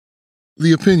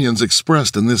The opinions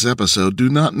expressed in this episode do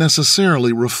not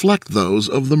necessarily reflect those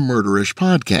of the Murderish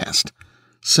podcast.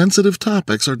 Sensitive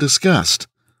topics are discussed.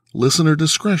 Listener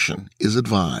discretion is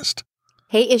advised.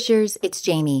 Hey Ishers, it's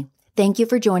Jamie. Thank you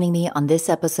for joining me on this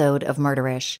episode of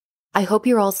Murderish. I hope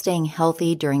you're all staying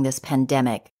healthy during this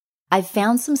pandemic. I've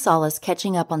found some solace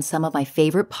catching up on some of my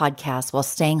favorite podcasts while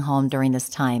staying home during this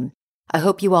time. I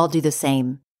hope you all do the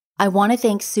same. I want to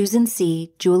thank Susan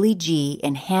C., Julie G.,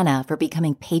 and Hannah for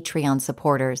becoming Patreon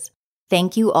supporters.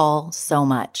 Thank you all so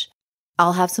much.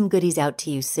 I'll have some goodies out to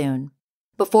you soon.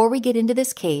 Before we get into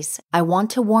this case, I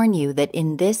want to warn you that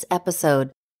in this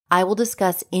episode, I will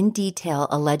discuss in detail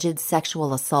alleged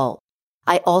sexual assault.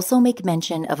 I also make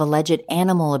mention of alleged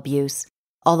animal abuse,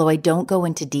 although I don't go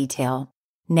into detail.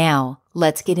 Now,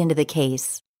 let's get into the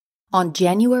case. On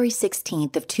January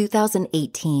 16th of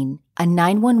 2018, a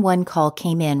 911 call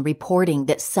came in reporting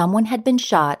that someone had been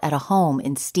shot at a home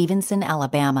in Stevenson,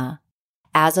 Alabama.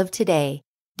 As of today,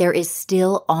 there is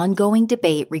still ongoing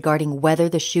debate regarding whether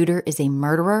the shooter is a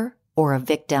murderer or a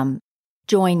victim.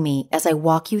 Join me as I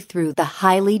walk you through the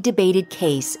highly debated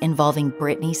case involving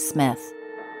Brittany Smith.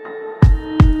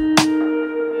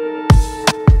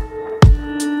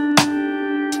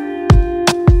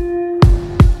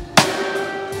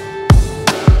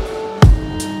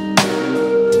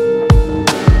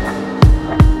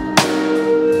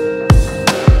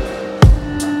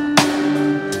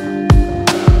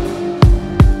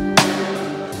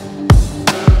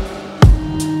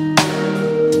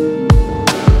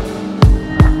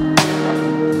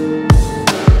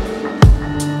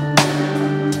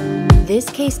 This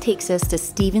case takes us to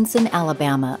Stevenson,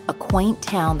 Alabama, a quaint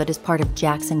town that is part of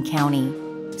Jackson County.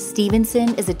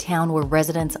 Stevenson is a town where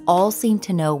residents all seem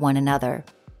to know one another.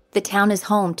 The town is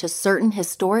home to certain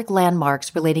historic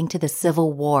landmarks relating to the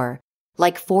Civil War,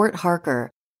 like Fort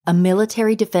Harker, a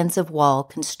military defensive wall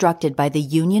constructed by the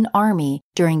Union Army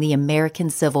during the American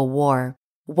Civil War.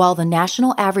 While the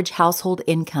national average household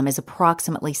income is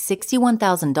approximately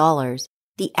 $61,000,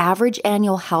 the average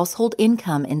annual household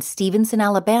income in Stevenson,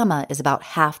 Alabama is about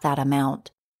half that amount.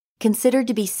 Considered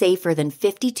to be safer than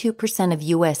 52% of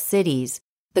U.S. cities,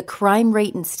 the crime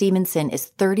rate in Stevenson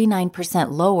is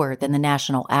 39% lower than the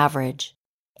national average.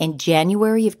 In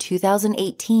January of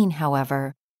 2018,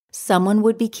 however, someone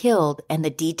would be killed, and the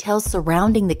details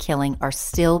surrounding the killing are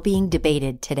still being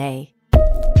debated today.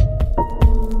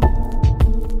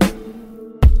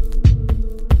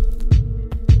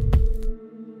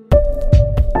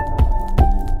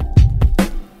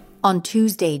 On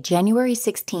Tuesday, January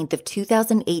 16th of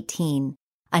 2018,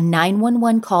 a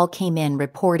 911 call came in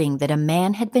reporting that a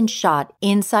man had been shot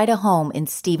inside a home in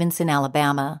Stevenson,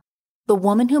 Alabama. The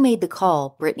woman who made the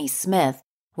call, Brittany Smith,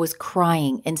 was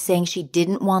crying and saying she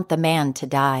didn't want the man to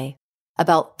die.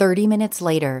 About 30 minutes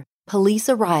later, police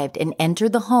arrived and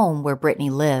entered the home where Brittany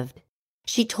lived.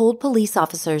 She told police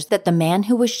officers that the man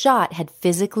who was shot had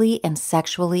physically and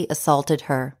sexually assaulted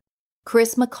her.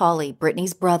 Chris McCauley,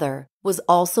 Brittany's brother, was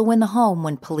also in the home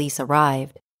when police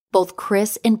arrived. Both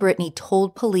Chris and Brittany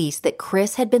told police that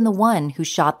Chris had been the one who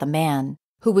shot the man,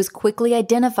 who was quickly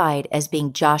identified as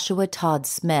being Joshua Todd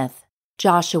Smith.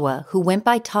 Joshua, who went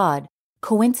by Todd,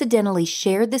 coincidentally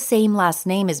shared the same last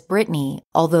name as Brittany,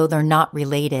 although they're not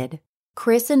related.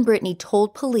 Chris and Brittany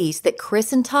told police that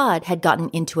Chris and Todd had gotten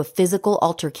into a physical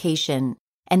altercation,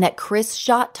 and that Chris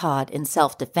shot Todd in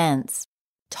self-defense.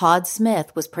 Todd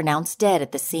Smith was pronounced dead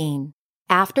at the scene.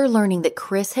 After learning that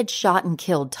Chris had shot and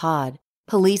killed Todd,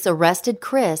 police arrested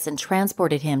Chris and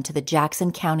transported him to the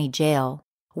Jackson County Jail.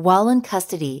 While in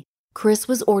custody, Chris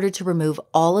was ordered to remove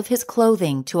all of his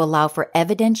clothing to allow for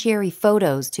evidentiary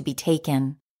photos to be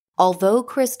taken. Although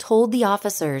Chris told the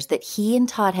officers that he and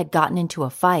Todd had gotten into a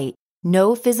fight,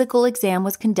 no physical exam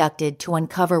was conducted to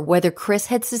uncover whether Chris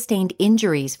had sustained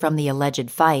injuries from the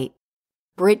alleged fight.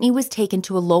 Brittany was taken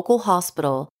to a local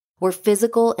hospital where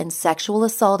physical and sexual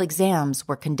assault exams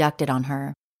were conducted on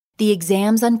her. The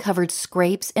exams uncovered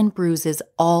scrapes and bruises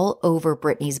all over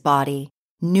Brittany's body.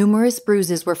 Numerous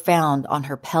bruises were found on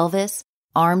her pelvis,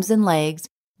 arms and legs,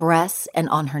 breasts, and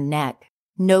on her neck.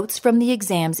 Notes from the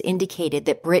exams indicated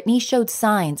that Brittany showed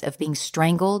signs of being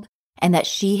strangled and that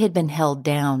she had been held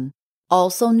down.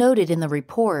 Also noted in the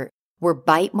report were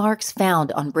bite marks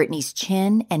found on Brittany's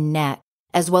chin and neck,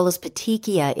 as well as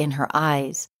petechia in her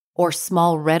eyes, or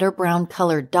small red or brown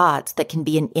colored dots that can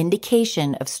be an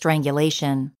indication of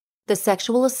strangulation. The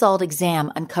sexual assault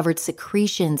exam uncovered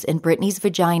secretions in Brittany's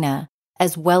vagina,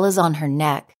 as well as on her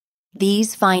neck.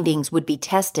 These findings would be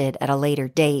tested at a later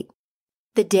date.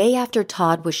 The day after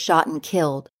Todd was shot and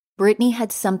killed, Brittany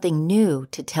had something new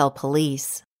to tell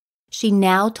police. She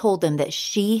now told them that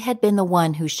she had been the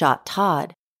one who shot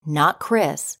Todd, not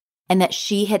Chris, and that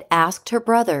she had asked her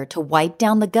brother to wipe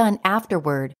down the gun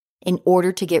afterward in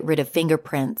order to get rid of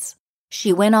fingerprints.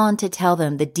 She went on to tell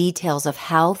them the details of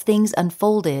how things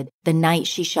unfolded the night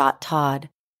she shot Todd.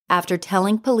 After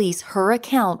telling police her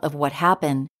account of what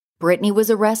happened, Brittany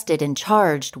was arrested and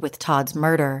charged with Todd's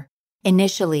murder.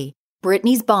 Initially,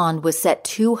 Brittany's bond was set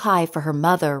too high for her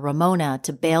mother, Ramona,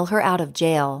 to bail her out of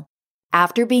jail.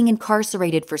 After being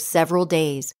incarcerated for several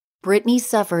days, Brittany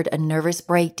suffered a nervous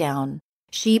breakdown.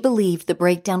 She believed the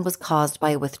breakdown was caused by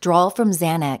a withdrawal from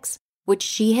Xanax, which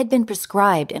she had been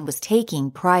prescribed and was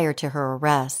taking prior to her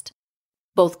arrest.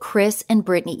 Both Chris and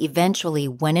Brittany eventually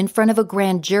went in front of a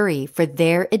grand jury for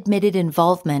their admitted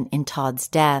involvement in Todd's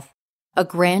death. A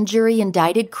grand jury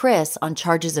indicted Chris on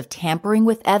charges of tampering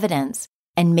with evidence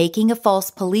and making a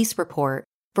false police report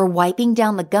for wiping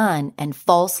down the gun and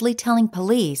falsely telling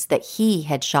police that he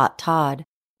had shot Todd.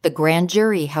 The grand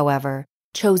jury, however,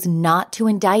 chose not to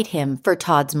indict him for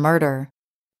Todd's murder.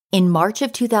 In March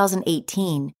of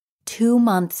 2018, 2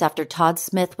 months after Todd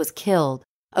Smith was killed,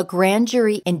 a grand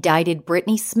jury indicted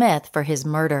Brittany Smith for his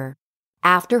murder.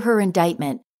 After her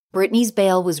indictment, Brittany's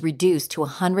bail was reduced to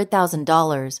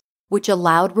 $100,000, which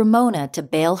allowed Ramona to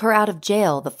bail her out of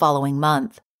jail the following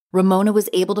month. Ramona was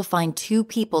able to find 2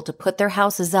 people to put their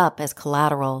houses up as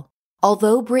collateral.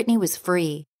 Although Brittany was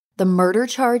free, the murder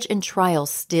charge and trial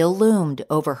still loomed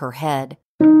over her head.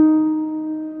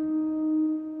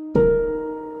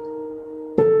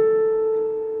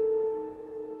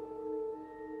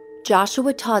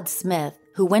 Joshua Todd Smith,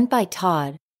 who went by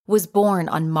Todd, was born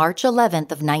on March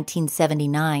 11th of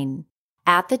 1979.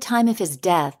 At the time of his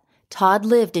death, Todd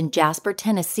lived in Jasper,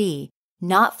 Tennessee,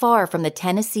 not far from the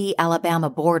Tennessee-Alabama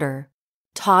border.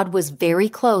 Todd was very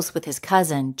close with his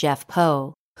cousin, Jeff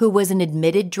Poe, who was an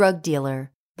admitted drug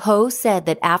dealer. Poe said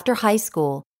that after high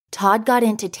school, Todd got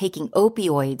into taking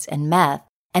opioids and meth,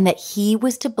 and that he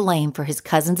was to blame for his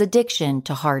cousin's addiction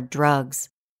to hard drugs.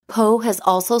 Poe has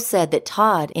also said that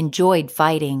Todd enjoyed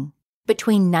fighting.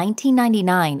 Between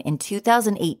 1999 and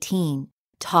 2018,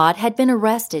 Todd had been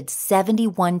arrested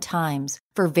 71 times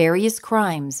for various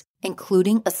crimes,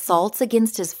 including assaults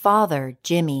against his father,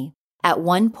 Jimmy. At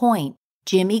one point,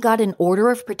 Jimmy got an order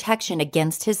of protection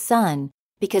against his son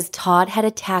because Todd had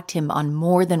attacked him on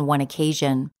more than one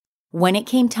occasion. When it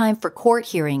came time for court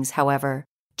hearings, however,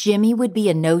 Jimmy would be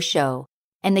a no-show,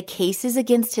 and the cases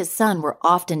against his son were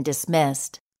often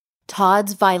dismissed.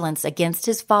 Todd's violence against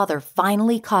his father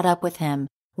finally caught up with him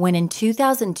when in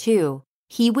 2002,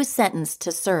 he was sentenced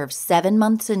to serve 7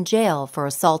 months in jail for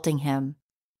assaulting him.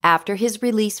 After his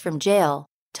release from jail,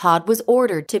 Todd was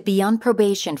ordered to be on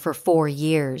probation for 4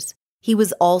 years. He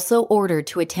was also ordered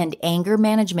to attend anger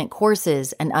management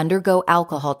courses and undergo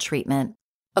alcohol treatment.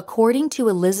 According to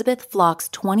Elizabeth Flock's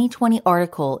 2020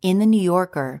 article in The New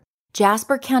Yorker,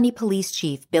 Jasper County Police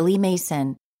Chief Billy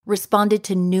Mason responded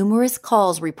to numerous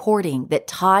calls reporting that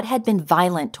Todd had been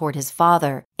violent toward his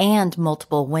father and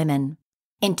multiple women.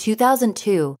 In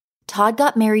 2002, Todd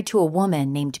got married to a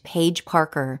woman named Paige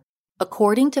Parker.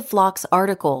 According to Flock's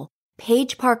article,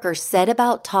 Paige Parker said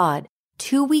about Todd,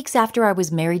 2 weeks after I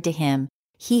was married to him,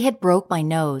 he had broke my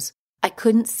nose. I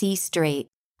couldn't see straight.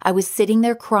 I was sitting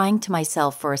there crying to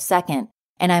myself for a second,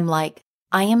 and I'm like,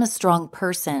 I am a strong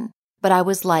person. But I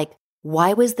was like,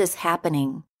 why was this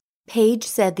happening? Paige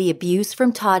said the abuse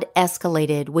from Todd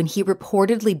escalated when he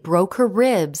reportedly broke her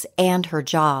ribs and her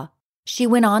jaw. She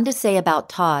went on to say about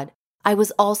Todd, I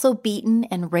was also beaten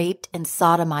and raped and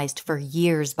sodomized for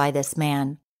years by this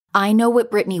man. I know what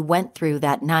Brittany went through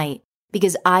that night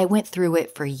because I went through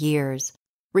it for years,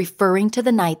 referring to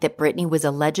the night that Brittany was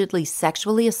allegedly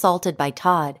sexually assaulted by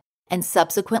Todd and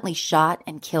subsequently shot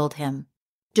and killed him.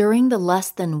 During the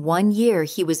less than 1 year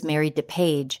he was married to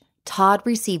Paige, Todd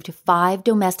received 5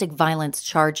 domestic violence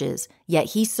charges, yet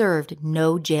he served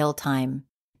no jail time.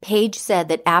 Paige said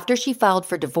that after she filed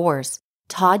for divorce,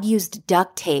 Todd used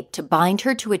duct tape to bind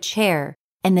her to a chair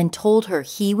and then told her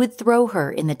he would throw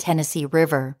her in the Tennessee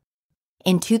River.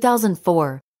 In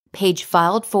 2004, Paige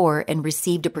filed for and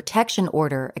received a protection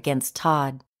order against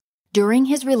Todd. During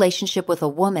his relationship with a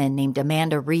woman named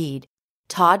Amanda Reed,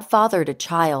 Todd fathered a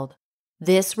child.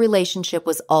 This relationship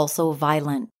was also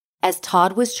violent, as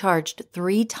Todd was charged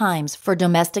 3 times for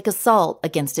domestic assault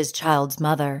against his child's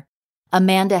mother.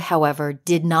 Amanda, however,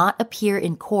 did not appear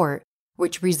in court,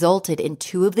 which resulted in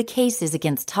 2 of the cases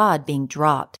against Todd being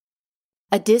dropped.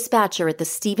 A dispatcher at the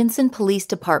Stevenson Police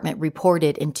Department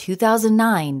reported in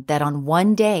 2009 that on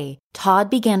one day, Todd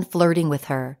began flirting with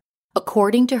her.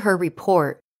 According to her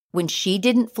report, when she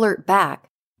didn't flirt back,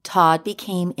 Todd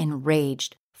became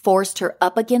enraged, forced her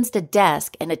up against a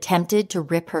desk, and attempted to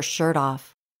rip her shirt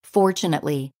off.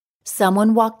 Fortunately,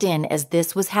 Someone walked in as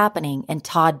this was happening and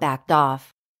Todd backed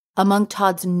off. Among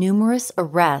Todd's numerous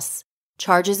arrests,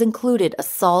 charges included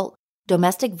assault,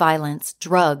 domestic violence,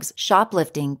 drugs,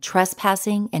 shoplifting,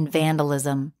 trespassing, and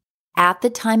vandalism. At the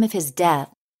time of his death,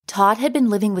 Todd had been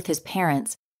living with his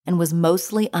parents and was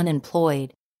mostly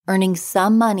unemployed, earning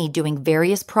some money doing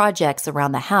various projects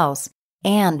around the house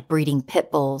and breeding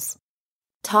pit bulls.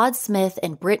 Todd Smith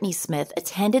and Brittany Smith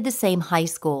attended the same high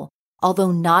school,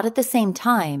 although not at the same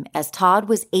time, as Todd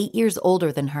was 8 years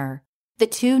older than her. The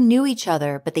two knew each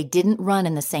other, but they didn't run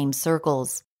in the same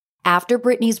circles. After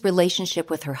Brittany's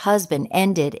relationship with her husband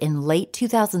ended in late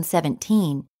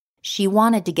 2017, she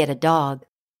wanted to get a dog.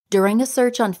 During a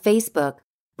search on Facebook,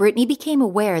 Brittany became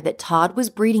aware that Todd was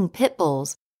breeding pit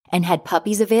bulls and had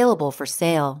puppies available for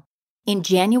sale. In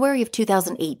January of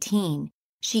 2018,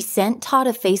 she sent Todd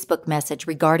a Facebook message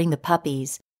regarding the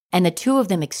puppies, and the two of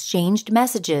them exchanged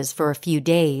messages for a few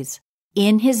days.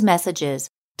 In his messages,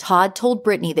 Todd told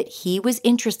Brittany that he was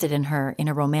interested in her in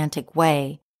a romantic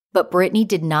way, but Brittany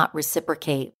did not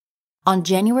reciprocate. On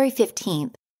January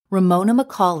 15th, Ramona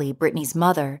McCauley, Brittany's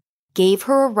mother, gave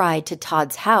her a ride to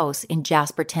Todd's house in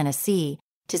Jasper, Tennessee,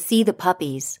 to see the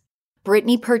puppies.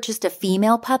 Brittany purchased a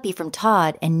female puppy from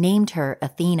Todd and named her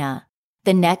Athena.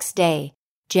 The next day,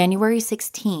 January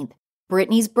 16th,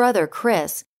 Brittany's brother,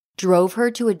 Chris, drove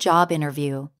her to a job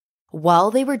interview.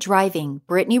 While they were driving,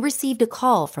 Brittany received a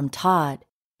call from Todd.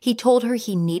 He told her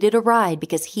he needed a ride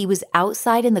because he was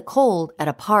outside in the cold at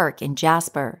a park in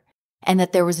Jasper, and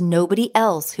that there was nobody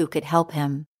else who could help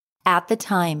him. At the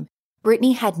time,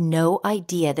 Brittany had no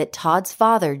idea that Todd's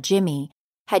father, Jimmy,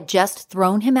 had just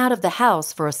thrown him out of the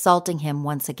house for assaulting him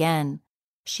once again.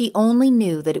 She only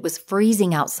knew that it was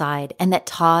freezing outside and that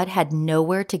Todd had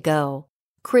nowhere to go.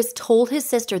 Chris told his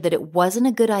sister that it wasn't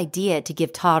a good idea to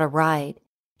give Todd a ride.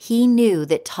 He knew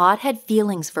that Todd had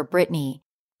feelings for Brittany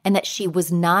and that she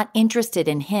was not interested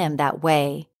in him that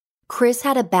way. Chris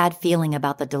had a bad feeling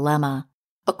about the dilemma.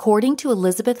 According to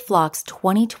Elizabeth Flock's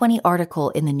 2020 article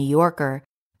in The New Yorker,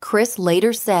 Chris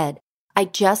later said, "I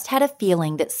just had a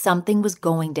feeling that something was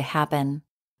going to happen."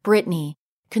 Brittany,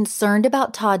 concerned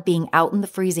about Todd being out in the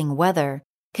freezing weather,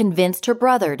 convinced her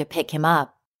brother to pick him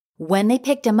up. When they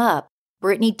picked him up,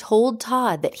 Brittany told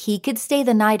Todd that he could stay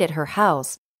the night at her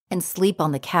house and sleep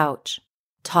on the couch.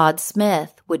 Todd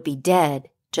Smith would be dead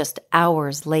just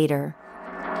hours later.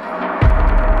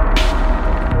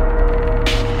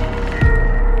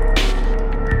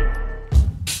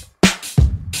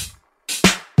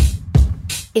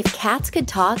 If cats could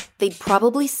talk, they'd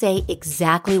probably say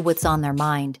exactly what's on their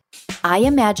mind. I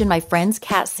imagine my friend's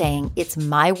cat saying, "It's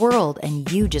my world and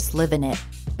you just live in it."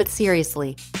 But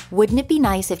seriously, wouldn't it be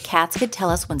nice if cats could tell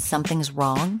us when something's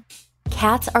wrong?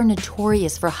 Cats are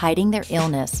notorious for hiding their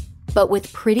illness, but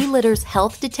with Pretty Litter's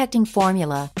health-detecting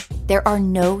formula, there are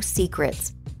no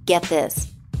secrets. Get this.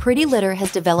 Pretty Litter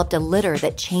has developed a litter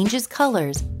that changes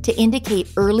colors to indicate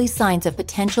early signs of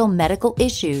potential medical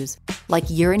issues like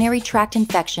urinary tract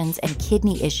infections and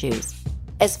kidney issues.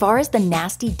 As far as the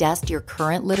nasty dust your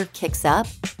current litter kicks up,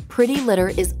 Pretty Litter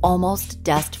is almost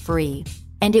dust-free,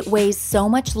 and it weighs so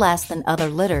much less than other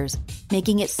litters,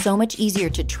 making it so much easier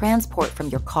to transport from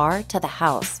your car to the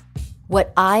house.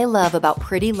 What I love about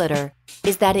Pretty Litter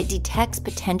is that it detects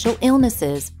potential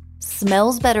illnesses,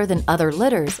 smells better than other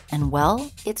litters, and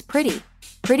well, it's pretty.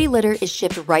 Pretty Litter is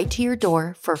shipped right to your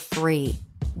door for free.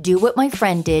 Do what my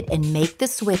friend did and make the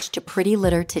switch to Pretty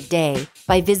Litter today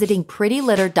by visiting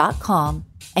prettylitter.com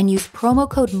and use promo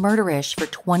code MURDERISH for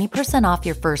 20% off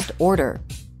your first order.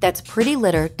 That's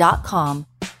prettylitter.com,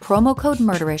 promo code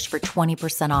MURDERISH for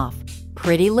 20% off.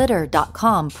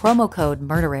 prettylitter.com, promo code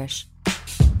MURDERISH.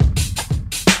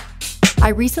 I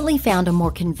recently found a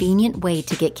more convenient way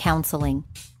to get counseling.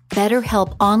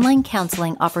 BetterHelp Online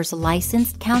Counseling offers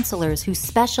licensed counselors who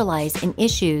specialize in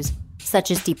issues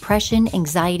such as depression,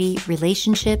 anxiety,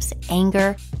 relationships,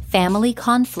 anger, family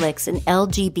conflicts, and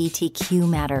LGBTQ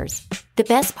matters. The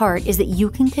best part is that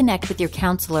you can connect with your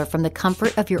counselor from the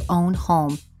comfort of your own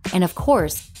home, and of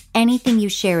course, anything you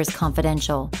share is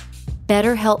confidential.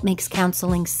 BetterHelp makes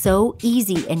counseling so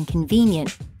easy and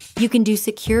convenient. You can do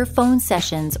secure phone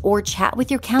sessions or chat with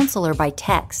your counselor by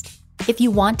text. If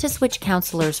you want to switch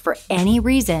counselors for any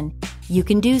reason, you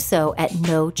can do so at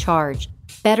no charge.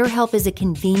 BetterHelp is a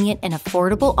convenient and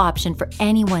affordable option for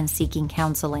anyone seeking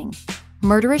counseling.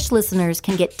 Murderish listeners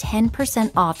can get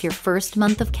 10% off your first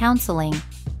month of counseling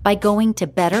by going to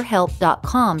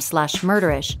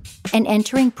betterhelp.com/murderish and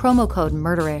entering promo code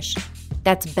MURDERISH.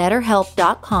 That's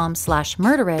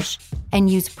betterhelp.com/murderish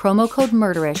and use promo code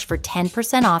MURDERISH for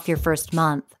 10% off your first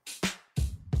month.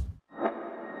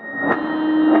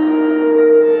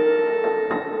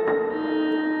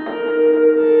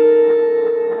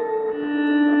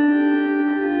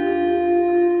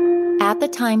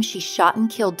 time she shot and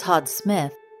killed Todd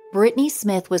Smith, Brittany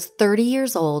Smith was 30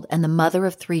 years old and the mother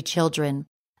of 3 children.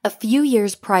 A few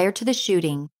years prior to the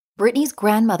shooting, Brittany's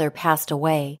grandmother passed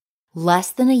away. Less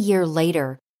than a year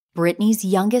later, Brittany's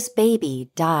youngest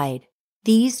baby died.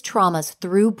 These traumas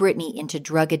threw Brittany into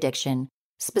drug addiction,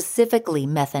 specifically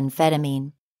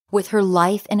methamphetamine. With her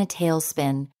life in a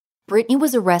tailspin, Brittany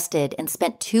was arrested and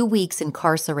spent 2 weeks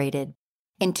incarcerated.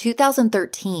 In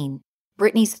 2013,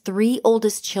 Brittany's 3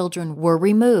 oldest children were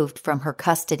removed from her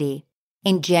custody.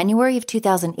 In January of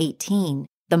 2018,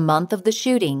 the month of the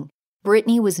shooting,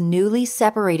 Brittany was newly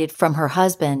separated from her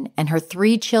husband and her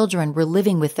 3 children were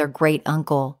living with their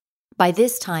great-uncle. By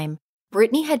this time,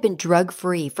 Brittany had been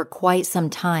drug-free for quite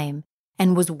some time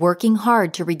and was working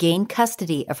hard to regain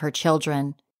custody of her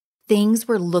children. Things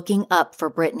were looking up for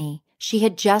Brittany. She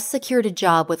had just secured a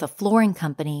job with a flooring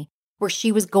company where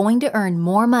she was going to earn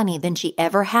more money than she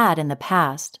ever had in the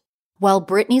past. While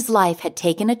Brittany's life had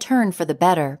taken a turn for the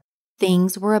better,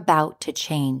 things were about to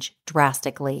change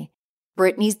drastically.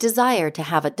 Brittany's desire to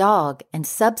have a dog and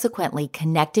subsequently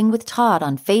connecting with Todd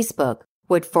on Facebook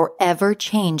would forever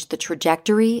change the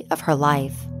trajectory of her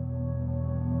life.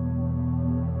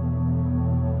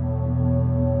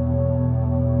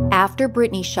 After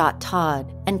Brittany shot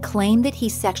Todd and claimed that he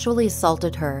sexually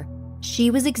assaulted her,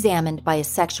 she was examined by a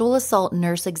sexual assault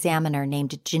nurse examiner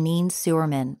named Janine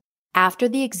Sewerman. After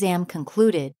the exam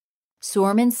concluded,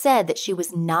 Sewerman said that she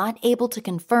was not able to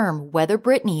confirm whether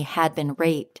Brittany had been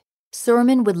raped.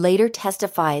 Sewerman would later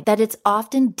testify that it's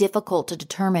often difficult to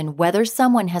determine whether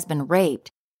someone has been raped,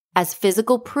 as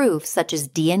physical proof such as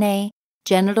DNA,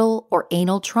 genital, or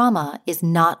anal trauma is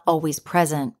not always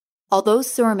present. Although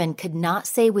Sewerman could not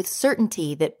say with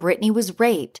certainty that Brittany was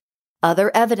raped,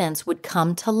 other evidence would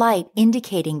come to light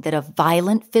indicating that a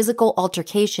violent physical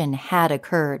altercation had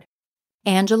occurred.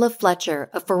 Angela Fletcher,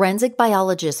 a forensic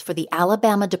biologist for the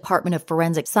Alabama Department of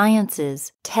Forensic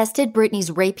Sciences, tested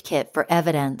Brittany's rape kit for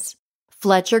evidence.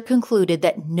 Fletcher concluded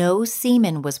that no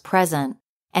semen was present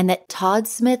and that Todd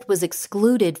Smith was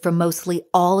excluded from mostly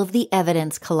all of the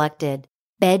evidence collected.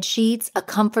 Bed sheets, a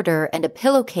comforter, and a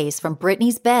pillowcase from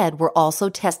Brittany's bed were also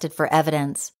tested for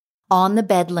evidence. On the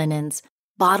bed linens,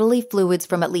 bodily fluids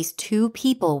from at least 2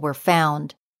 people were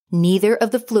found. Neither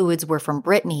of the fluids were from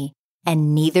Brittany,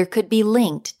 and neither could be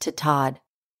linked to Todd.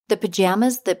 The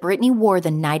pajamas that Brittany wore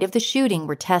the night of the shooting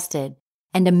were tested,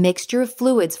 and a mixture of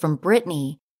fluids from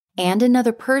Brittany and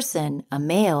another person, a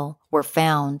male, were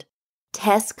found.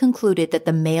 Tests concluded that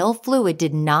the male fluid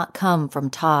did not come from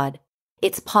Todd.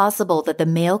 It's possible that the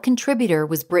male contributor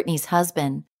was Brittany's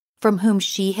husband, from whom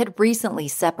she had recently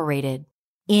separated.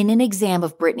 In an exam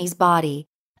of Brittany's body,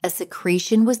 a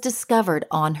secretion was discovered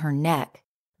on her neck.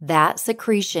 That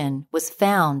secretion was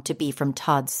found to be from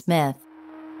Todd Smith.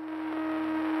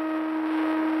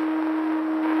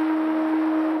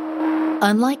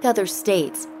 Unlike other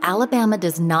states, Alabama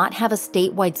does not have a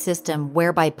statewide system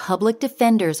whereby public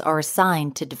defenders are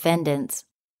assigned to defendants.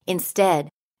 Instead,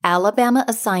 Alabama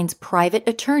assigns private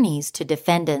attorneys to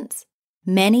defendants.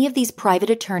 Many of these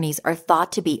private attorneys are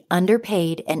thought to be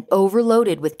underpaid and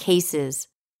overloaded with cases.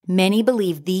 Many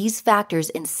believe these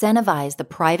factors incentivize the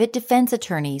private defense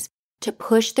attorneys to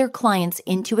push their clients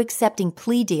into accepting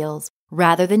plea deals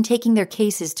rather than taking their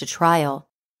cases to trial.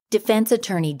 Defense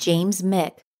attorney James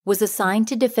Mick was assigned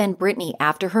to defend Brittany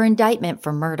after her indictment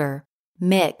for murder.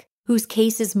 Mick, whose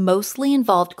cases mostly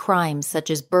involved crimes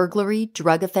such as burglary,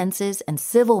 drug offenses, and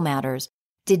civil matters,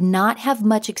 did not have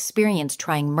much experience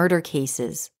trying murder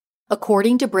cases.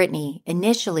 According to Brittany,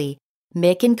 initially,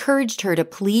 Mick encouraged her to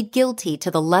plead guilty to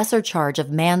the lesser charge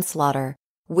of manslaughter,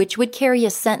 which would carry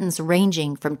a sentence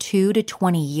ranging from 2 to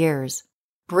 20 years.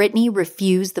 Brittany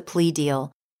refused the plea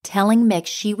deal, telling Mick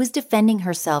she was defending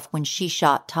herself when she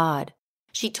shot Todd.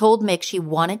 She told Mick she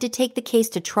wanted to take the case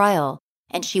to trial,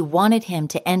 and she wanted him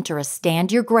to enter a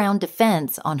stand-your-ground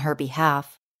defense on her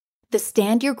behalf. The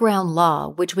Stand Your Ground law,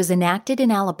 which was enacted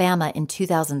in Alabama in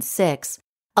 2006,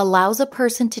 allows a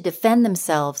person to defend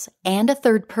themselves and a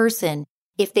third person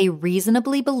if they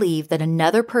reasonably believe that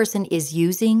another person is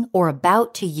using or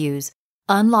about to use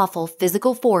unlawful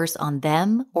physical force on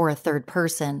them or a third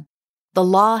person. The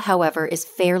law, however, is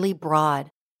fairly broad,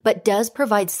 but does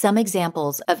provide some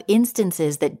examples of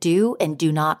instances that do and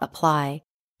do not apply.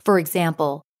 For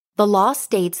example, the law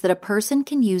states that a person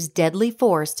can use deadly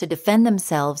force to defend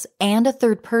themselves and a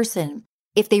third person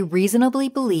if they reasonably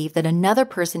believe that another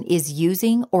person is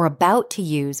using or about to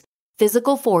use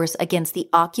physical force against the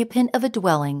occupant of a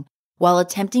dwelling while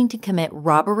attempting to commit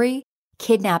robbery,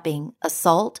 kidnapping,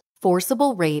 assault,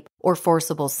 forcible rape, or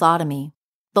forcible sodomy.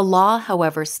 The law,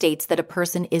 however, states that a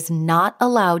person is not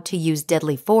allowed to use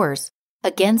deadly force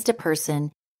against a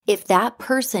person if that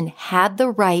person had the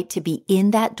right to be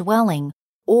in that dwelling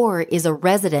or is a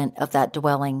resident of that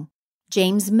dwelling.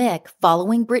 James Mick,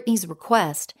 following Brittany's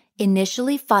request,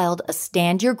 initially filed a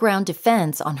stand-your-ground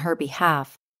defense on her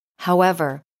behalf.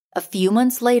 However, a few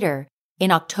months later,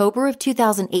 in October of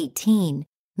 2018,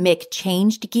 Mick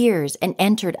changed gears and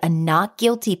entered a not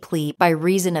guilty plea by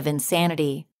reason of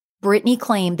insanity. Brittany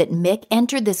claimed that Mick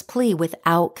entered this plea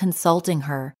without consulting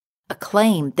her, a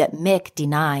claim that Mick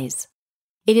denies.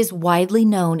 It is widely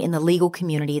known in the legal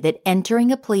community that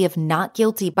entering a plea of not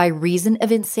guilty by reason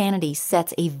of insanity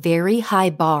sets a very high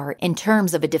bar in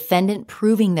terms of a defendant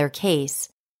proving their case.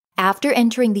 After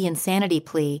entering the insanity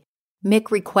plea, Mick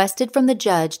requested from the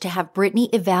judge to have Brittany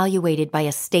evaluated by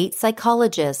a state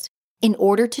psychologist in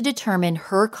order to determine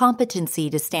her competency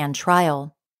to stand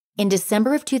trial. In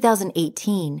December of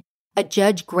 2018, a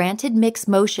judge granted Mick's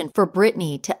motion for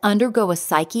Brittany to undergo a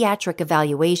psychiatric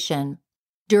evaluation.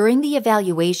 During the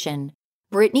evaluation,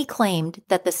 Brittany claimed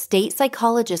that the state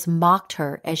psychologist mocked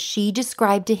her as she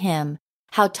described to him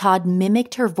how Todd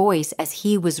mimicked her voice as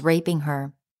he was raping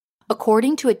her.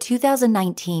 According to a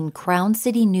 2019 Crown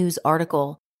City News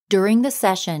article, during the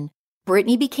session,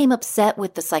 Brittany became upset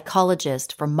with the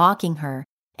psychologist for mocking her,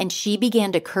 and she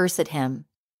began to curse at him.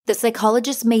 The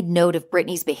psychologist made note of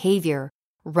Brittany's behavior,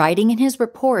 writing in his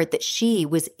report that she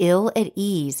was ill at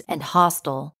ease and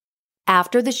hostile.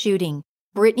 After the shooting,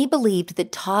 Brittany believed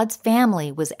that Todd's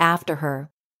family was after her.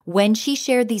 When she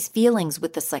shared these feelings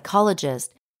with the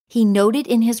psychologist, he noted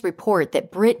in his report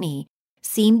that Brittany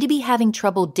seemed to be having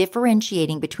trouble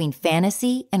differentiating between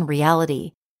fantasy and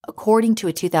reality, according to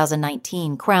a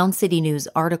 2019 Crown City News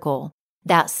article.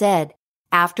 That said,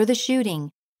 after the shooting,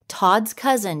 Todd's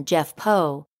cousin, Jeff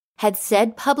Poe, had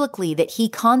said publicly that he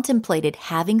contemplated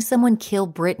having someone kill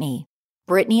Brittany.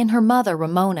 Brittany and her mother,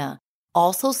 Ramona,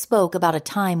 also spoke about a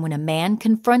time when a man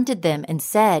confronted them and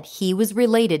said he was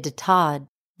related to Todd.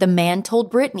 The man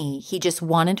told Brittany he just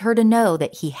wanted her to know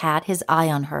that he had his eye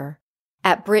on her.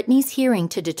 At Brittany's hearing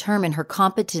to determine her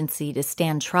competency to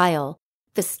stand trial,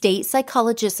 the state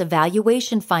psychologist's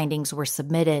evaluation findings were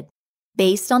submitted.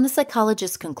 Based on the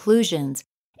psychologist's conclusions,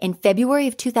 in February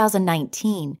of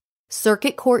 2019,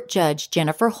 Circuit Court Judge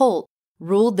Jennifer Holt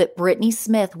ruled that Brittany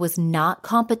Smith was not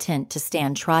competent to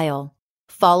stand trial.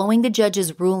 Following the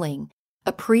judge's ruling,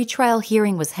 a pretrial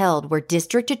hearing was held where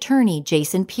District Attorney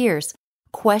Jason Pierce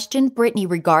questioned Brittany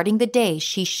regarding the day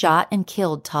she shot and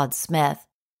killed Todd Smith.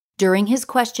 During his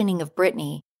questioning of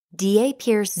Brittany, DA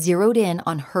Pierce zeroed in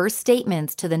on her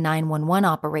statements to the 911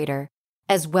 operator,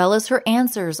 as well as her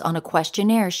answers on a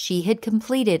questionnaire she had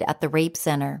completed at the rape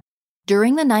center.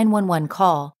 During the 911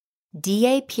 call,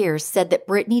 DA Pierce said that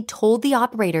Brittany told the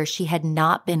operator she had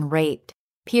not been raped.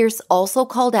 Pierce also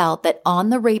called out that on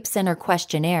the rape center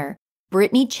questionnaire,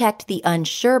 Brittany checked the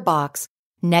unsure box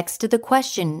next to the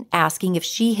question asking if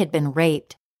she had been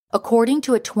raped. According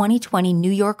to a 2020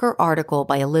 New Yorker article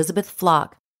by Elizabeth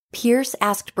Flock, Pierce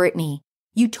asked Brittany,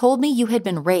 "You told me you had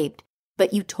been raped,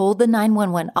 but you told the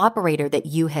 911 operator that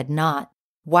you had not.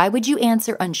 Why would you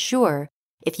answer unsure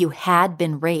if you had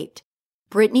been raped?"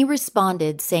 Brittany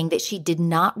responded saying that she did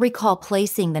not recall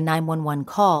placing the 911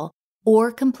 call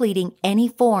or completing any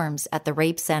forms at the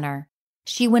rape center.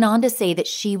 She went on to say that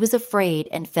she was afraid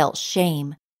and felt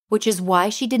shame, which is why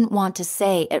she didn't want to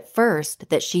say at first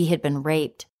that she had been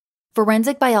raped.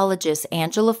 Forensic biologist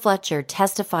Angela Fletcher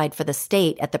testified for the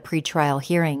state at the pretrial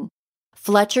hearing.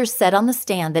 Fletcher said on the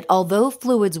stand that although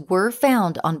fluids were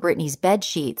found on Brittany's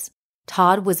bedsheets,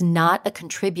 Todd was not a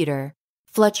contributor.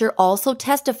 Fletcher also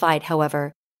testified,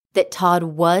 however, that Todd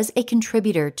was a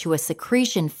contributor to a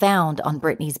secretion found on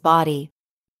Brittany's body.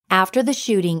 After the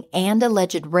shooting and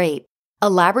alleged rape, a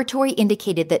laboratory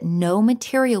indicated that no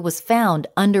material was found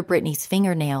under Brittany's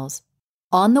fingernails.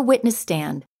 On the witness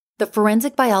stand, the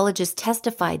forensic biologist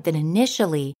testified that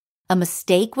initially a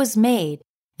mistake was made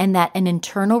and that an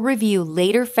internal review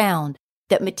later found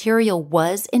that material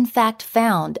was in fact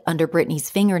found under Brittany's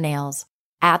fingernails.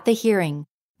 At the hearing,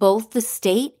 both the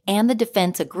state and the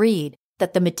defense agreed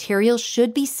that the material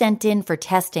should be sent in for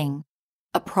testing,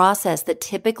 a process that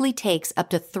typically takes up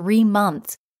to 3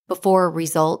 months before a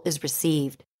result is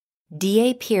received.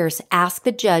 DA Pierce asked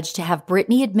the judge to have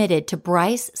Brittany admitted to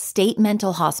Bryce State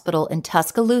Mental Hospital in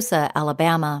Tuscaloosa,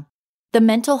 Alabama. The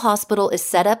mental hospital is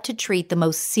set up to treat the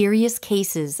most serious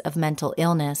cases of mental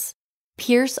illness.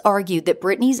 Pierce argued that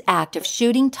Brittany's act of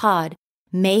shooting Todd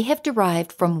may have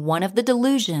derived from one of the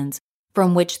delusions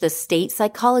from which the state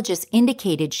psychologist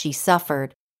indicated she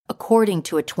suffered, according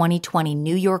to a 2020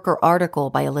 New Yorker article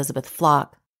by Elizabeth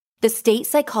Flock. The state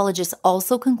psychologist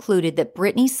also concluded that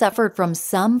Brittany suffered from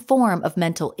some form of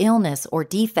mental illness or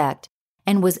defect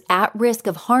and was at risk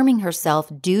of harming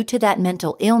herself due to that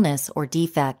mental illness or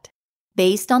defect.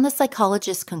 Based on the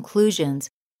psychologist's conclusions,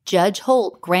 Judge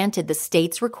Holt granted the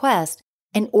state's request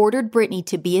and ordered Brittany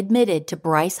to be admitted to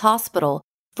Bryce Hospital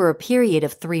for a period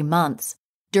of 3 months,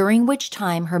 during which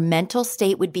time her mental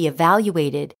state would be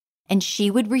evaluated and she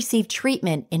would receive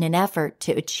treatment in an effort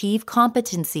to achieve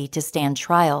competency to stand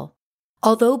trial.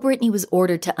 Although Brittany was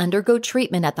ordered to undergo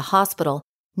treatment at the hospital,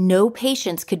 no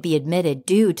patients could be admitted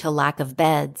due to lack of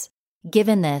beds.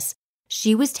 Given this,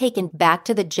 she was taken back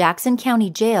to the Jackson County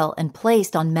Jail and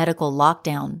placed on medical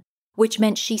lockdown, which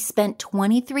meant she spent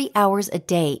 23 hours a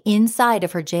day inside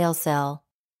of her jail cell.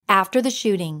 After the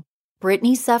shooting,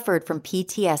 Brittany suffered from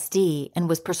PTSD and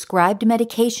was prescribed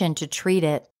medication to treat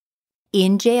it.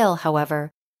 In jail,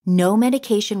 however, no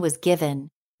medication was given.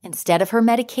 Instead of her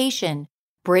medication,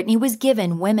 Brittany was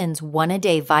given women's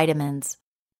one-a-day vitamins.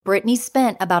 Brittany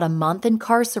spent about a month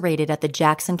incarcerated at the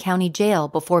Jackson County Jail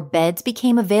before beds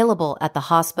became available at the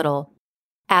hospital.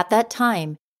 At that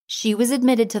time, she was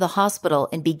admitted to the hospital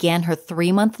and began her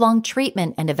 3-month-long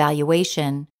treatment and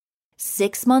evaluation.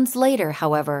 6 months later,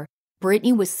 however,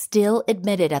 Brittany was still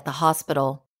admitted at the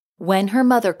hospital. When her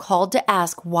mother called to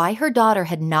ask why her daughter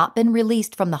had not been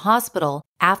released from the hospital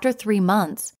after 3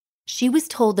 months, she was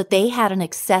told that they had an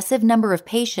excessive number of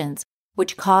patients,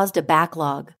 which caused a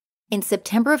backlog. In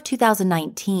September of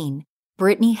 2019,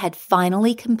 Brittany had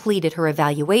finally completed her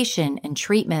evaluation and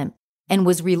treatment and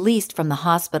was released from the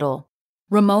hospital.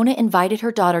 Ramona invited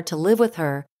her daughter to live with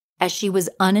her as she was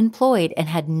unemployed and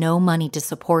had no money to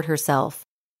support herself.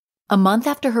 A month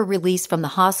after her release from the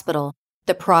hospital,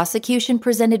 the prosecution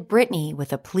presented Brittany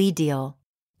with a plea deal.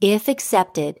 If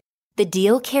accepted, the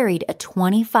deal carried a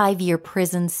 25-year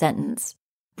prison sentence.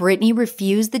 Brittany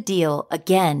refused the deal,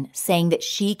 again saying that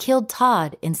she killed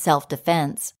Todd in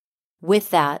self-defense. With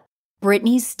that,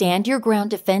 Brittany's Stand Your Ground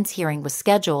defense hearing was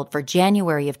scheduled for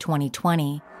January of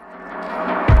 2020.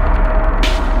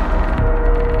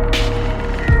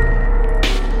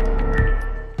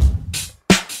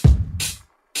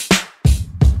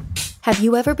 Have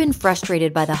you ever been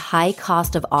frustrated by the high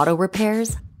cost of auto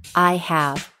repairs? I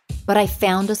have, but I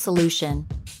found a solution.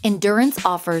 Endurance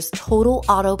offers total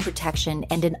auto protection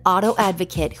and an auto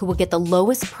advocate who will get the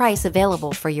lowest price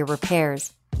available for your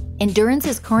repairs. Endurance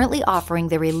is currently offering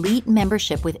their elite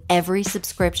membership with every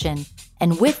subscription,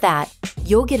 and with that,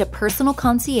 you'll get a personal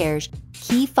concierge,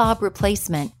 key fob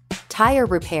replacement, tire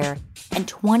repair, and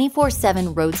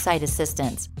 24/7 roadside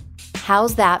assistance.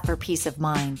 How's that for peace of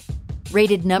mind?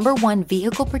 Rated #1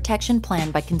 vehicle protection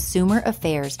plan by Consumer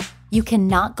Affairs, you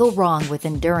cannot go wrong with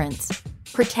Endurance.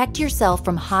 Protect yourself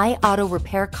from high auto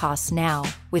repair costs now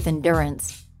with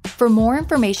Endurance. For more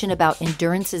information about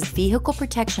Endurance's vehicle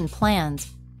protection plans,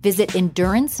 visit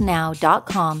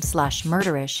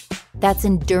endurancenow.com/murderish. That's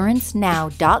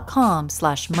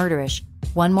endurancenow.com/murderish.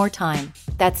 One more time,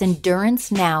 that's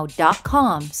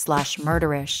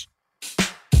endurancenow.com/murderish.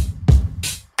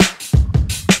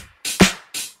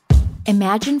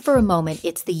 Imagine for a moment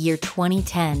it's the year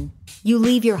 2010. You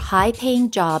leave your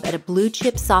high-paying job at a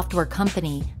blue-chip software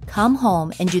company, come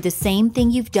home, and do the same thing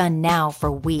you've done now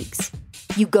for weeks.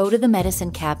 You go to the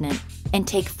medicine cabinet and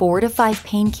take 4 to 5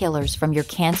 painkillers from your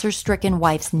cancer-stricken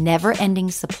wife's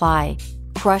never-ending supply,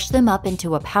 crush them up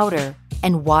into a powder,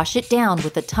 and wash it down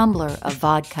with a tumbler of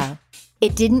vodka.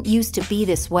 It didn't used to be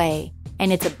this way,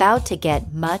 and it's about to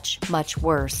get much, much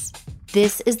worse.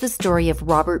 This is the story of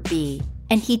Robert B.,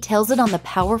 and he tells it on the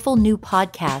powerful new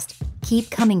podcast,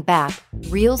 Keep Coming Back,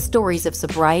 Real Stories of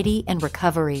Sobriety and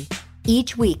Recovery.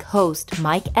 Each week, host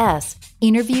Mike S.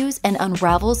 interviews and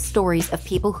unravels stories of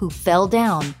people who fell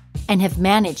down and have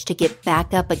managed to get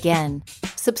back up again.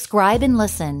 Subscribe and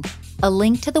listen. A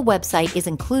link to the website is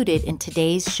included in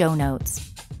today's show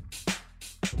notes.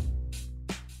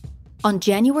 On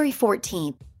January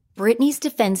 14th, Brittany's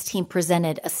defense team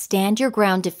presented a Stand Your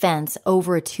Ground defense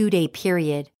over a 2-day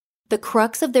period. The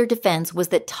crux of their defense was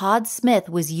that Todd Smith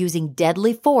was using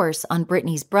deadly force on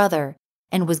Brittany's brother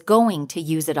and was going to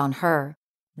use it on her.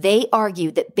 They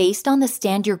argued that based on the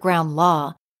Stand Your Ground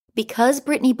law, because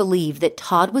Brittany believed that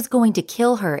Todd was going to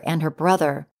kill her and her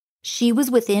brother, she was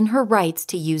within her rights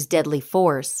to use deadly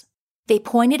force. They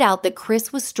pointed out that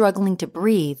Chris was struggling to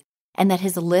breathe and that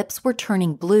his lips were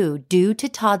turning blue due to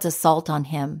Todd's assault on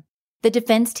him. The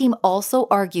defense team also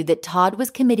argued that Todd was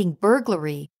committing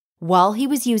burglary while he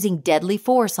was using deadly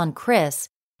force on Chris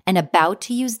and about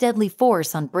to use deadly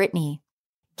force on Brittany.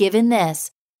 Given this,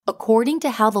 according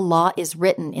to how the law is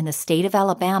written in the state of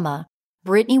Alabama,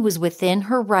 Brittany was within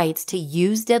her rights to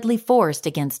use deadly force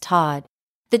against Todd.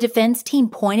 The defense team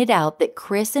pointed out that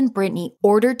Chris and Brittany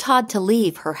ordered Todd to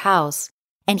leave her house,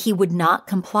 and he would not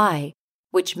comply,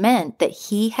 which meant that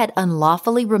he had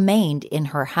unlawfully remained in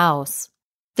her house.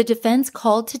 The defense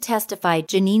called to testify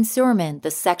Janine Surman,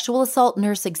 the sexual assault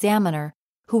nurse examiner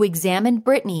who examined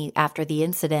Brittany after the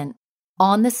incident.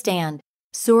 On the stand,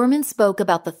 Surman spoke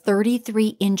about the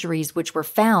 33 injuries which were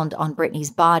found on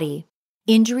Brittany's body.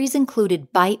 Injuries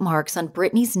included bite marks on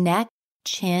Brittany's neck,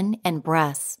 chin, and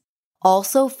breasts.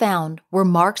 Also found were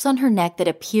marks on her neck that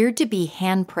appeared to be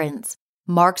handprints,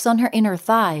 marks on her inner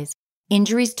thighs,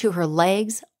 injuries to her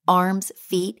legs, arms,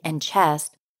 feet, and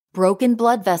chest, broken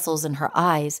blood vessels in her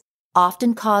eyes,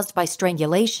 often caused by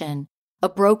strangulation, a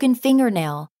broken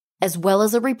fingernail, as well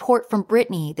as a report from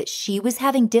Brittany that she was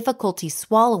having difficulty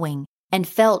swallowing and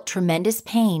felt tremendous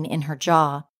pain in her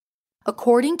jaw.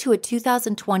 According to a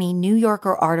 2020 New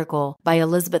Yorker article by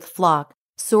Elizabeth Flock,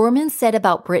 Surman said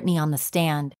about Brittany on the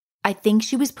stand, "I think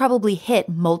she was probably hit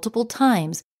multiple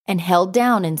times and held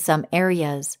down in some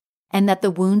areas, and that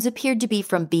the wounds appeared to be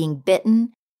from being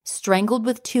bitten, strangled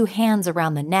with 2 hands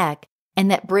around the neck, and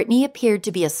that Brittany appeared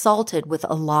to be assaulted with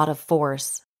a lot of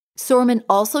force." Surman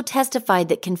also testified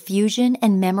that confusion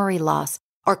and memory loss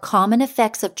are common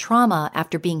effects of trauma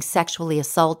after being sexually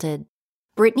assaulted.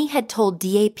 Brittany had told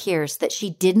DA Pierce that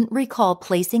she didn't recall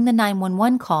placing the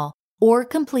 911 call or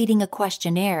completing a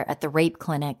questionnaire at the rape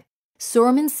clinic.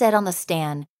 Surman said on the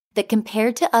stand that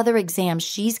compared to other exams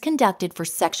she's conducted for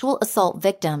sexual assault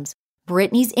victims,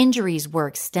 Brittany's injuries were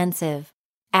extensive.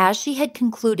 As she had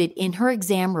concluded in her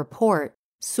exam report,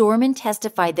 Surman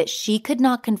testified that she could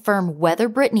not confirm whether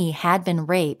Brittany had been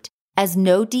raped, as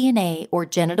no DNA or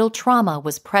genital trauma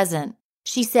was present.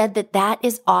 She said that that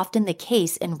is often the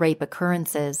case in rape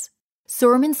occurrences.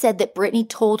 Surman said that Brittany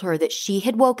told her that she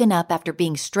had woken up after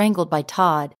being strangled by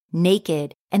Todd,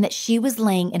 naked, and that she was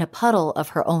laying in a puddle of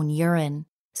her own urine.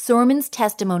 Surman's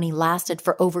testimony lasted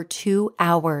for over 2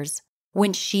 hours.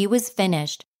 When she was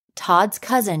finished, Todd's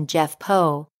cousin, Jeff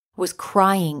Poe, was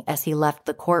crying as he left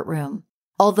the courtroom.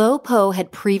 Although Poe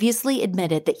had previously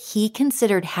admitted that he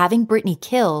considered having Brittany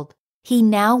killed, he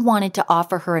now wanted to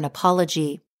offer her an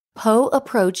apology. Poe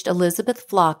approached Elizabeth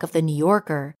Flock of The New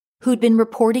Yorker, who'd been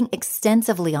reporting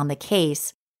extensively on the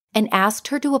case, and asked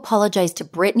her to apologize to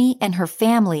Brittany and her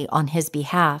family on his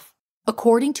behalf.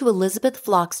 According to Elizabeth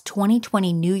Flock's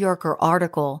 2020 New Yorker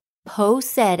article, Poe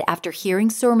said after hearing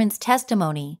Surman's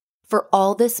testimony, "For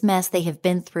all this mess they have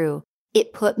been through,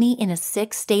 it put me in a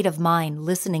sick state of mind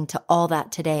listening to all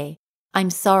that today. I'm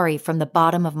sorry from the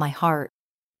bottom of my heart."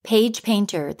 Paige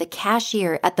Painter, the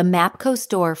cashier at the Mapco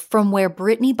store from where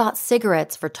Brittany bought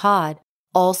cigarettes for Todd,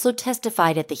 also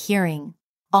testified at the hearing.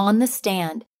 On the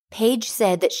stand, Paige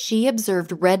said that she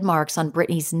observed red marks on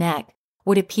Brittany's neck,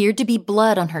 what appeared to be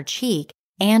blood on her cheek,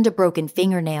 and a broken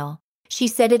fingernail. She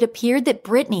said it appeared that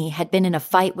Brittany had been in a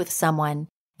fight with someone,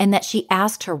 and that she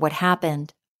asked her what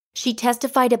happened. She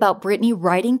testified about Brittany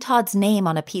writing Todd's name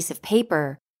on a piece of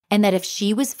paper, and that if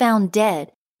she was found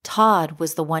dead, Todd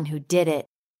was the one who did it.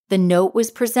 The note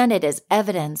was presented as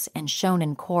evidence and shown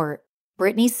in court.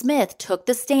 Brittany Smith took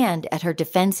the stand at her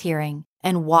defense hearing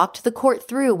and walked the court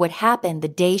through what happened the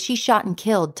day she shot and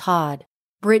killed Todd.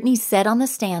 Brittany said on the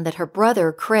stand that her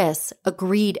brother, Chris,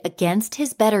 agreed against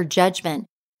his better judgment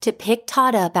to pick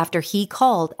Todd up after he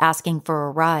called asking for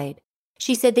a ride.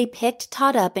 She said they picked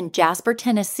Todd up in Jasper,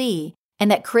 Tennessee, and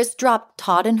that Chris dropped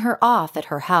Todd and her off at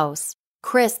her house.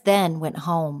 Chris then went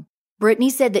home. Brittany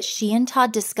said that she and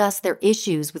Todd discussed their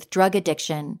issues with drug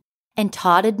addiction, and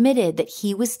Todd admitted that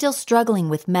he was still struggling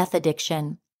with meth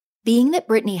addiction. Being that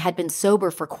Brittany had been sober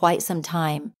for quite some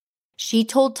time, she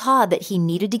told Todd that he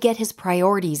needed to get his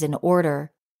priorities in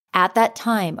order. At that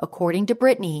time, according to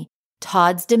Brittany,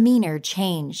 Todd's demeanor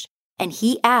changed, and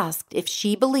he asked if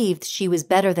she believed she was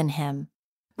better than him.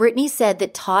 Brittany said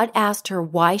that Todd asked her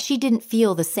why she didn't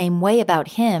feel the same way about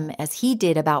him as he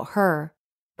did about her.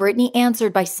 Brittany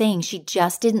answered by saying she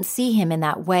just didn't see him in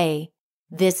that way.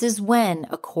 This is when,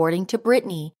 according to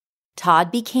Brittany,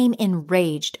 Todd became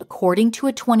enraged. According to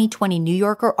a 2020 New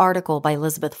Yorker article by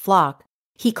Elizabeth Flock,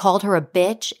 he called her a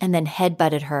bitch and then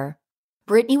headbutted her.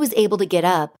 Brittany was able to get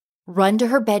up, run to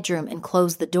her bedroom, and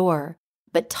close the door,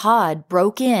 but Todd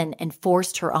broke in and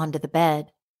forced her onto the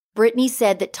bed. Brittany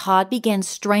said that Todd began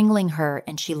strangling her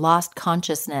and she lost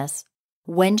consciousness.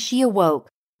 When she awoke,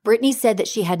 Brittany said that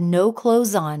she had no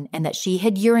clothes on and that she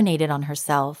had urinated on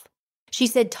herself. She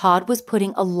said Todd was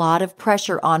putting a lot of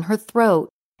pressure on her throat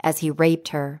as he raped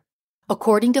her.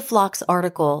 According to Flock's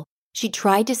article, she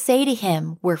tried to say to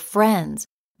him, "We're friends,"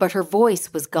 but her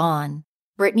voice was gone.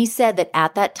 Brittany said that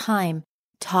at that time,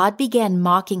 Todd began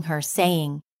mocking her,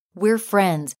 saying, "We're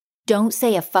friends. Don't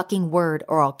say a fucking word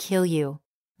or I'll kill you."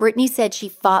 Brittany said she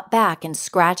fought back and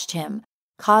scratched him,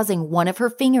 causing one of her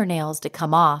fingernails to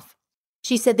come off.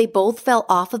 She said they both fell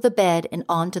off of the bed and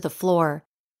onto the floor,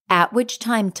 at which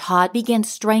time Todd began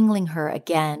strangling her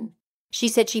again. She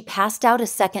said she passed out a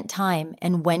second time,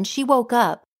 and when she woke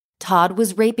up, Todd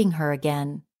was raping her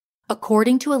again.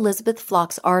 According to Elizabeth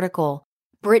Flock's article,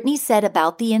 Brittany said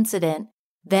about the incident,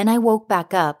 "Then I woke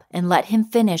back up and let him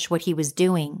finish what he was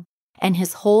doing, and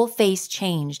his whole face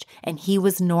changed and he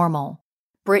was normal."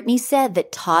 Brittany said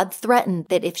that Todd threatened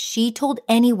that if she told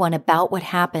anyone about what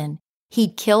happened,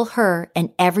 he'd kill her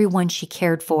and everyone she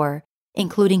cared for,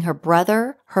 including her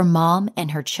brother, her mom,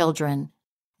 and her children.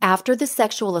 After the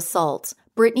sexual assaults,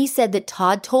 Brittany said that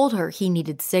Todd told her he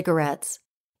needed cigarettes.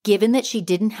 Given that she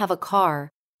didn't have a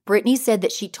car, Brittany said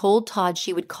that she told Todd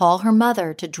she would call her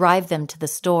mother to drive them to the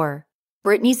store.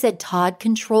 Brittany said Todd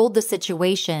controlled the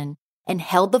situation and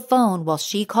held the phone while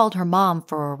she called her mom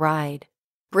for a ride.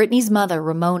 Brittany's mother,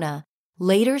 Ramona,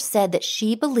 later said that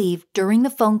she believed during the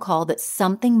phone call that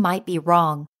something might be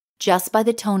wrong just by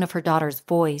the tone of her daughter's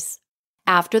voice.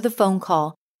 After the phone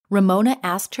call, Ramona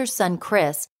asked her son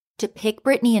Chris to pick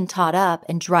Brittany and Todd up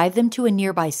and drive them to a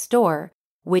nearby store,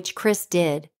 which Chris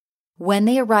did. When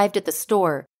they arrived at the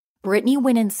store, Brittany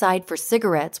went inside for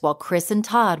cigarettes while Chris and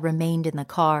Todd remained in the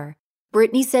car.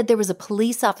 Brittany said there was a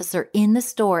police officer in the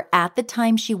store at the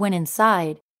time she went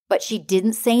inside, but she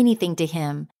didn't say anything to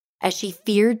him as she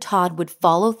feared Todd would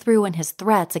follow through on his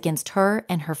threats against her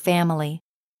and her family.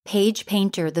 Paige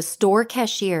Painter, the store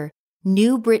cashier,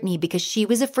 knew Brittany because she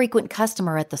was a frequent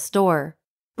customer at the store.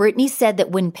 Brittany said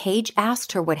that when Paige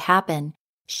asked her what happened,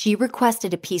 she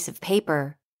requested a piece of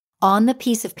paper. On the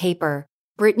piece of paper,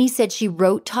 Brittany said she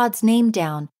wrote Todd's name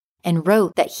down and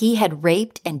wrote that he had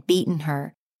raped and beaten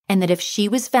her, and that if she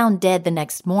was found dead the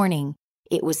next morning,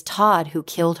 it was Todd who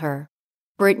killed her.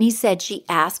 Brittany said she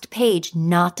asked Paige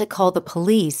not to call the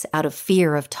police out of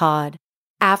fear of Todd.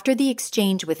 After the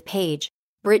exchange with Paige,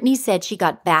 Brittany said she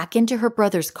got back into her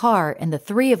brother's car and the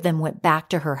three of them went back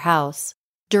to her house.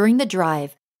 During the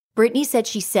drive, Brittany said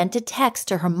she sent a text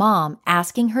to her mom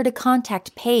asking her to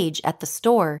contact Paige at the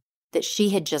store that she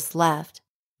had just left.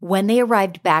 When they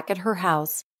arrived back at her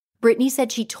house, Brittany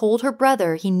said she told her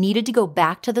brother he needed to go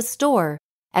back to the store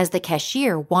as the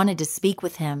cashier wanted to speak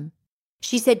with him.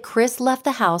 She said Chris left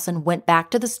the house and went back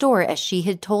to the store as she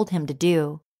had told him to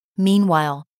do.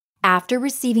 Meanwhile, after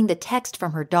receiving the text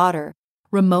from her daughter,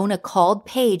 Ramona called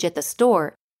Paige at the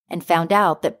store and found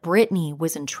out that Brittany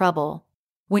was in trouble.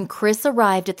 When Chris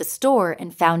arrived at the store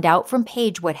and found out from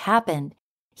Paige what happened,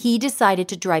 he decided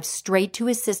to drive straight to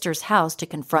his sister's house to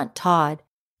confront Todd.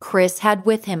 Chris had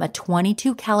with him a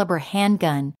 .22 caliber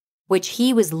handgun, which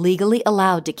he was legally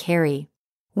allowed to carry.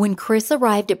 When Chris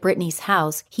arrived at Brittany's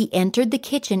house, he entered the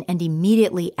kitchen and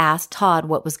immediately asked Todd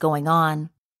what was going on.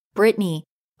 Brittany,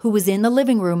 who was in the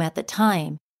living room at the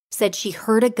time, said she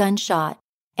heard a gunshot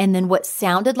and then what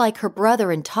sounded like her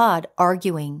brother and Todd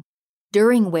arguing,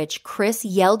 during which Chris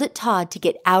yelled at Todd to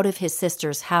get out of his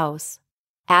sister's house.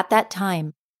 At that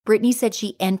time, Brittany said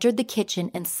she entered the kitchen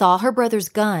and saw her brother's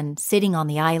gun sitting on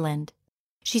the island.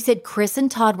 She said Chris and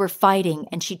Todd were fighting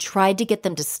and she tried to get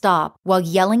them to stop while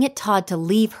yelling at Todd to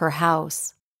leave her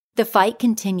house. The fight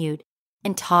continued,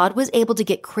 and Todd was able to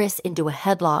get Chris into a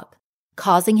headlock,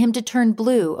 causing him to turn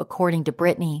blue, according to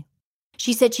Brittany.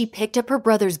 She said she picked up her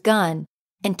brother's gun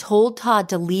and told Todd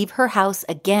to leave her house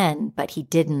again, but he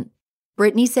didn't.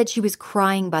 Brittany said she was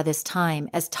crying by this time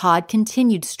as Todd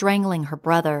continued strangling her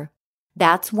brother.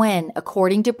 That's when,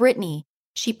 according to Brittany,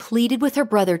 she pleaded with her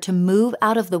brother to move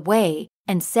out of the way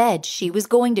and said she was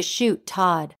going to shoot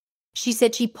Todd. She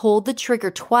said she pulled the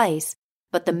trigger twice,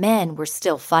 but the men were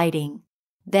still fighting.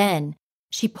 Then,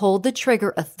 she pulled the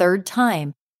trigger a third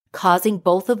time, causing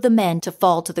both of the men to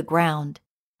fall to the ground.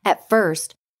 At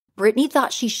first, Brittany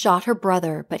thought she shot her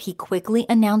brother, but he quickly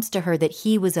announced to her that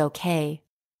he was okay.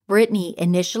 Brittany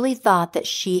initially thought that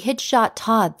she had shot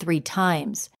Todd 3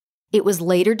 times. It was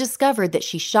later discovered that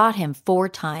she shot him 4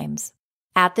 times.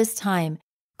 At this time,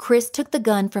 Chris took the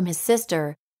gun from his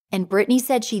sister, and Brittany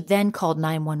said she then called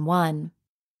 911.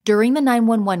 During the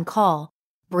 911 call,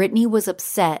 Brittany was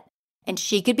upset, and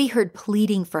she could be heard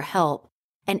pleading for help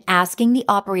and asking the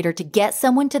operator to get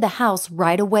someone to the house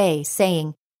right away,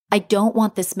 saying, "I don't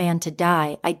want this man to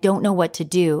die. I don't know what to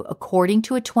do," according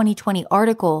to a 2020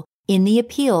 article in The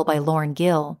Appeal by Lauren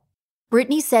Gill.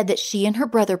 Brittany said that she and her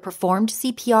brother performed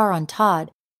CPR on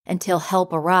Todd until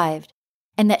help arrived,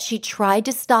 and that she tried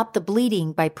to stop the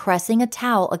bleeding by pressing a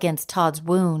towel against Todd's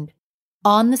wound.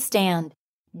 On the stand,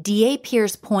 DA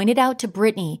Pierce pointed out to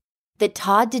Brittany that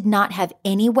Todd did not have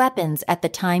any weapons at the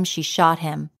time she shot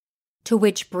him, to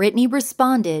which Brittany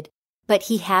responded, "But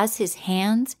he has his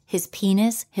hands, his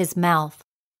penis, his mouth.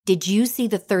 Did you see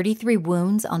the 33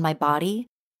 wounds on my body?"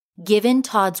 Given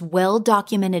Todd's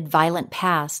well-documented violent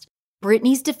past,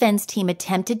 Brittany's defense team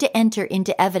attempted to enter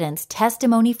into evidence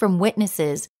testimony from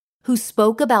witnesses who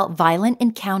spoke about violent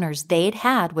encounters they had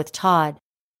had with Todd.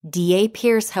 D.A.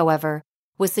 Pierce, however,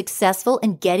 was successful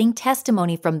in getting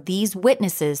testimony from these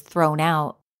witnesses thrown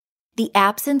out. The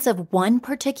absence of one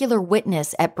particular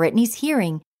witness at Brittany's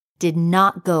hearing did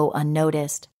not go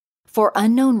unnoticed. For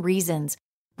unknown reasons,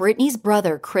 Brittany's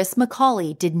brother, Chris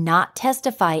McCauley, did not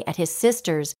testify at his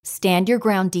sister's Stand Your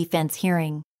Ground defense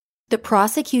hearing. The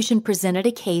prosecution presented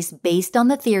a case based on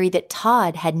the theory that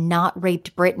Todd had not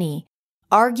raped Brittany,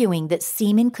 arguing that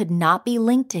semen could not be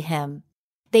linked to him.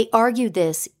 They argued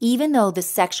this even though the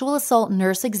sexual assault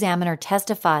nurse examiner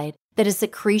testified that a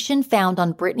secretion found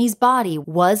on Brittany's body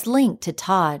was linked to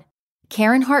Todd.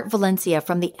 Karen Hart Valencia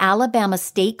from the Alabama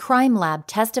State Crime Lab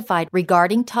testified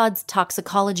regarding Todd's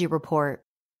toxicology report.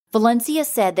 Valencia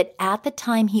said that at the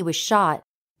time he was shot,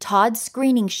 Todd's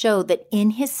screening showed that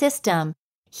in his system,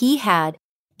 he had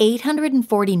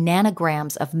 840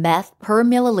 nanograms of meth per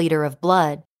milliliter of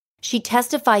blood. She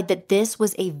testified that this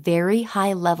was a very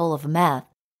high level of meth,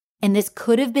 and this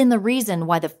could have been the reason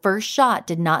why the first shot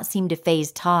did not seem to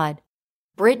faze Todd.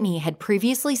 Brittany had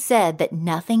previously said that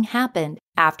nothing happened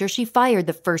after she fired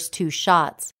the first 2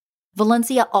 shots.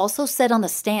 Valencia also said on the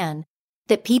stand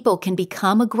that people can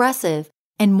become aggressive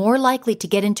and more likely to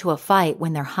get into a fight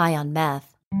when they're high on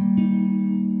meth.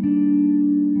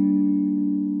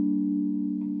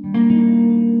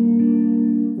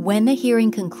 When the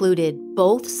hearing concluded,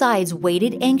 both sides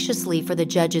waited anxiously for the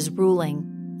judge's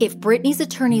ruling. If Brittany's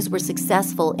attorneys were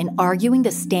successful in arguing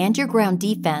the Stand Your Ground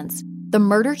defense, the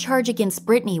murder charge against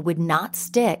Brittany would not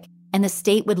stick, and the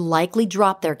state would likely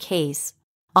drop their case.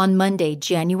 On Monday,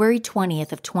 January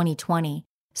 20th of 2020,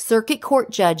 Circuit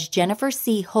Court Judge Jennifer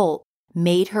C. Holt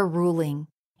made her ruling.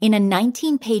 In a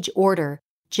 19-page order,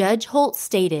 Judge Holt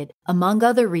stated, among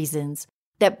other reasons,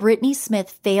 that Brittany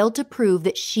Smith failed to prove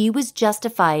that she was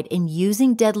justified in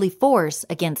using deadly force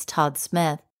against Todd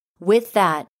Smith. With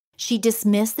that, she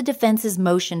dismissed the defense's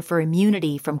motion for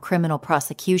immunity from criminal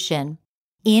prosecution.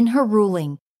 In her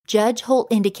ruling, Judge Holt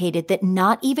indicated that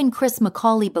not even Chris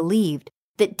McCauley believed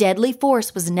that deadly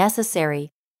force was necessary,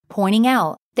 pointing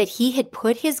out that he had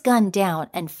put his gun down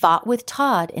and fought with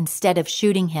Todd instead of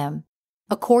shooting him.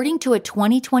 According to a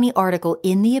 2020 article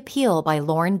in The Appeal by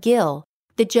Lauren Gill,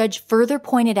 the judge further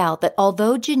pointed out that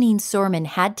although Janine Sorman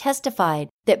had testified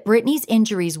that Brittany's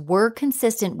injuries were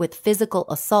consistent with physical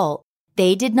assault,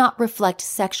 they did not reflect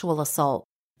sexual assault.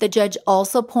 The judge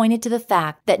also pointed to the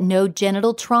fact that no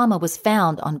genital trauma was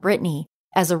found on Brittany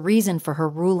as a reason for her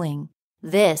ruling.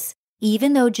 This,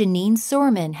 even though Janine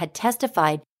Sorman had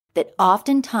testified that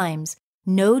oftentimes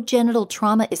no genital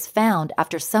trauma is found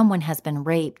after someone has been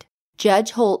raped.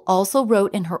 Judge Holt also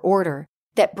wrote in her order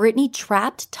that Brittany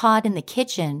trapped Todd in the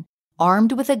kitchen,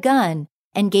 armed with a gun,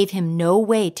 and gave him no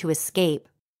way to escape.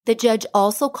 The judge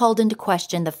also called into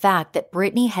question the fact that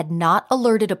Brittany had not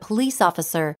alerted a police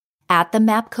officer at the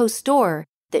Mapco store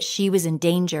that she was in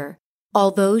danger.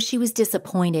 Although she was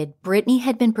disappointed, Brittany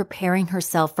had been preparing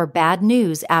herself for bad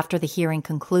news after the hearing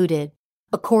concluded.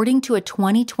 According to a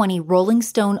 2020 Rolling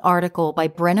Stone article by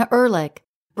Brenna Ehrlich,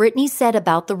 Brittany said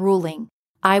about the ruling,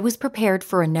 "I was prepared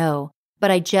for a no,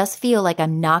 but I just feel like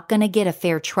I'm not going to get a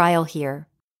fair trial here.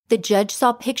 The judge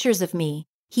saw pictures of me.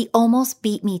 He almost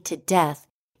beat me to death.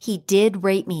 He did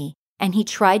rape me, and he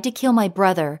tried to kill my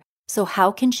brother, so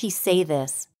how can she say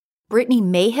this?" Brittany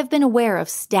may have been aware of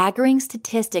staggering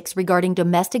statistics regarding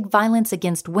domestic violence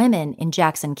against women in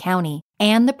Jackson County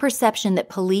and the perception that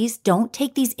police don't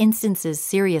take these instances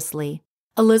seriously.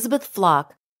 Elizabeth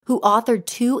Flock, who authored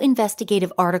 2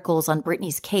 investigative articles on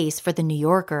Brittany's case for The New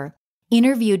Yorker,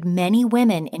 interviewed many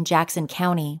women in Jackson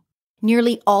County.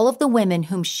 Nearly all of the women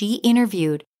whom she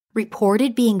interviewed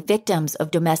reported being victims of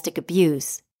domestic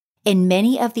abuse. In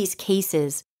many of these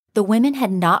cases, the women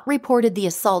had not reported the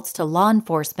assaults to law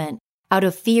enforcement out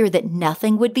of fear that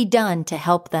nothing would be done to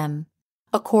help them.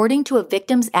 According to a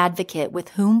victim's advocate with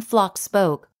whom Flock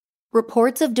spoke,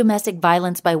 reports of domestic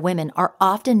violence by women are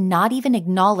often not even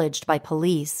acknowledged by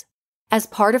police. As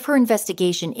part of her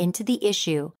investigation into the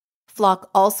issue, Flock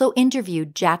also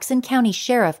interviewed Jackson County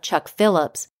Sheriff Chuck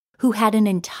Phillips, who had an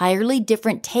entirely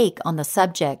different take on the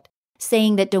subject,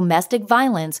 saying that domestic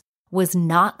violence was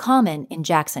not common in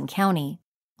Jackson County.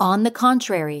 On the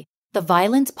contrary, the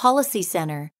Violence Policy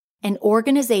Center, an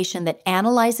organization that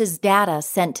analyzes data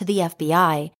sent to the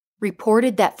FBI,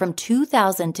 reported that from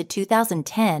 2000 to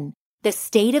 2010, the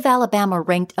state of Alabama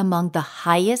ranked among the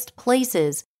highest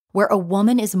places where a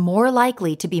woman is more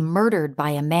likely to be murdered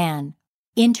by a man.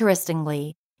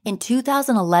 Interestingly, in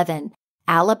 2011,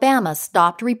 Alabama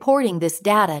stopped reporting this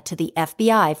data to the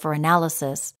FBI for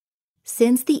analysis.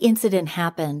 Since the incident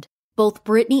happened, both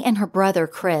Brittany and her brother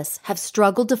Chris have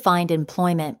struggled to find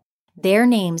employment. Their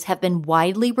names have been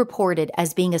widely reported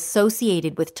as being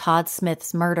associated with Todd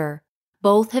Smith's murder.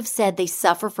 Both have said they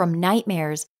suffer from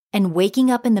nightmares and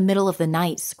waking up in the middle of the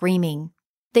night screaming.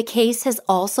 The case has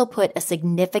also put a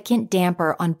significant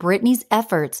damper on Brittany's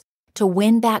efforts to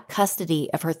win back custody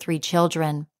of her 3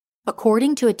 children.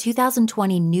 According to a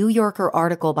 2020 New Yorker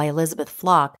article by Elizabeth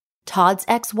Flock, Todd's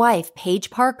ex-wife, Paige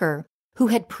Parker, who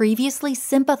had previously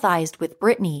sympathized with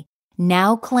Brittany,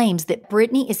 now claims that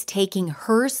Brittany is taking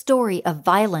her story of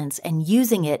violence and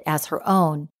using it as her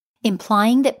own,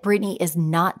 implying that Brittany is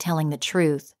not telling the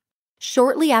truth.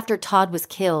 Shortly after Todd was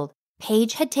killed,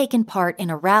 Paige had taken part in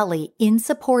a rally in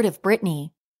support of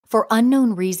Brittany. For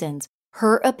unknown reasons,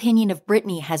 her opinion of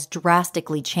Brittany has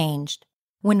drastically changed.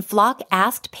 When Flock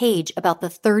asked Paige about the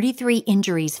 33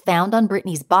 injuries found on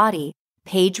Brittany's body,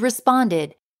 Paige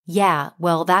responded, "Yeah,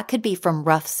 well, that could be from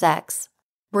rough sex."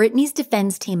 Brittany's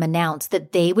defense team announced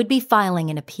that they would be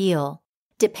filing an appeal.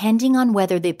 Depending on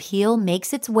whether the appeal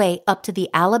makes its way up to the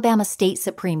Alabama State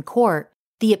Supreme Court,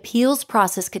 the appeals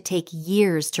process could take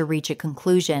years to reach a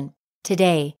conclusion.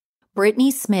 Today, Brittany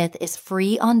Smith is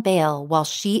free on bail while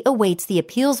she awaits the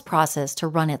appeals process to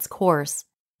run its course.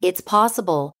 It's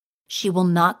possible she will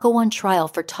not go on trial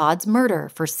for Todd's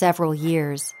murder for several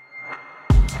years.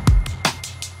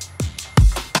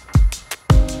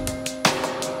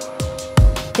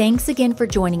 Thanks again for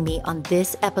joining me on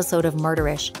this episode of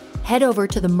Murderish. Head over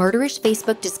to the Murderish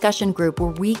Facebook discussion group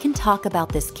where we can talk about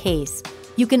this case.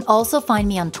 You can also find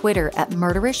me on Twitter at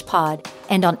MurderishPod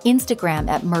and on Instagram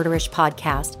at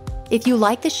MurderishPodcast. If you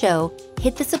like the show,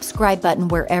 hit the subscribe button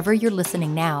wherever you're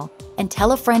listening now and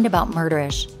tell a friend about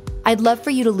Murderish. I'd love for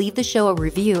you to leave the show a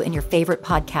review in your favorite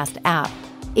podcast app.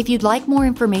 If you'd like more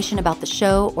information about the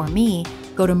show or me,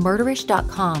 go to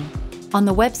murderish.com. On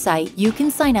the website, you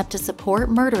can sign up to support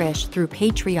Murderish through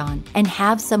Patreon and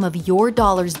have some of your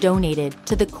dollars donated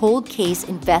to the Cold Case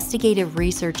Investigative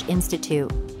Research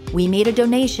Institute. We made a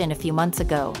donation a few months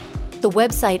ago. The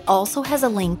website also has a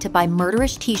link to buy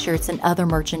Murderish t-shirts and other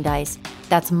merchandise.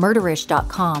 That's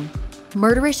murderish.com.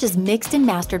 Murderish is mixed and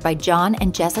mastered by John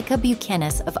and Jessica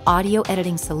Buchanan of Audio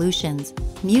Editing Solutions.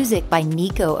 Music by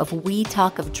Nico of We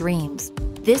Talk of Dreams.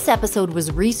 This episode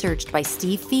was researched by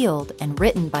Steve Field and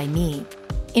written by me.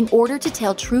 In order to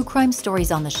tell true crime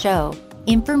stories on the show,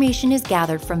 information is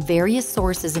gathered from various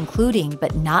sources including,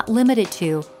 but not limited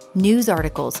to, news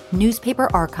articles, newspaper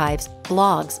archives,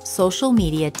 blogs, social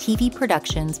media, TV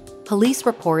productions, police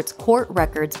reports, court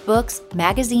records, books,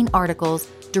 magazine articles,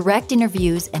 direct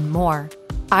interviews, and more.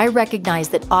 I recognize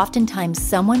that oftentimes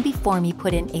someone before me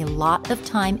put in a lot of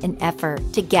time and effort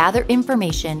to gather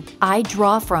information I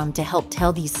draw from to help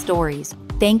tell these stories.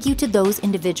 Thank you to those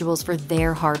individuals for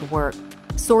their hard work.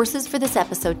 Sources for this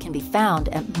episode can be found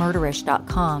at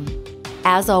murderish.com.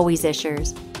 As always,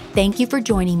 Ishers, thank you for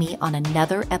joining me on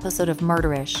another episode of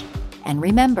Murderish. And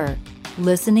remember,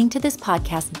 listening to this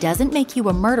podcast doesn't make you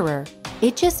a murderer.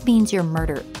 It just means you're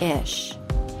murder-ish.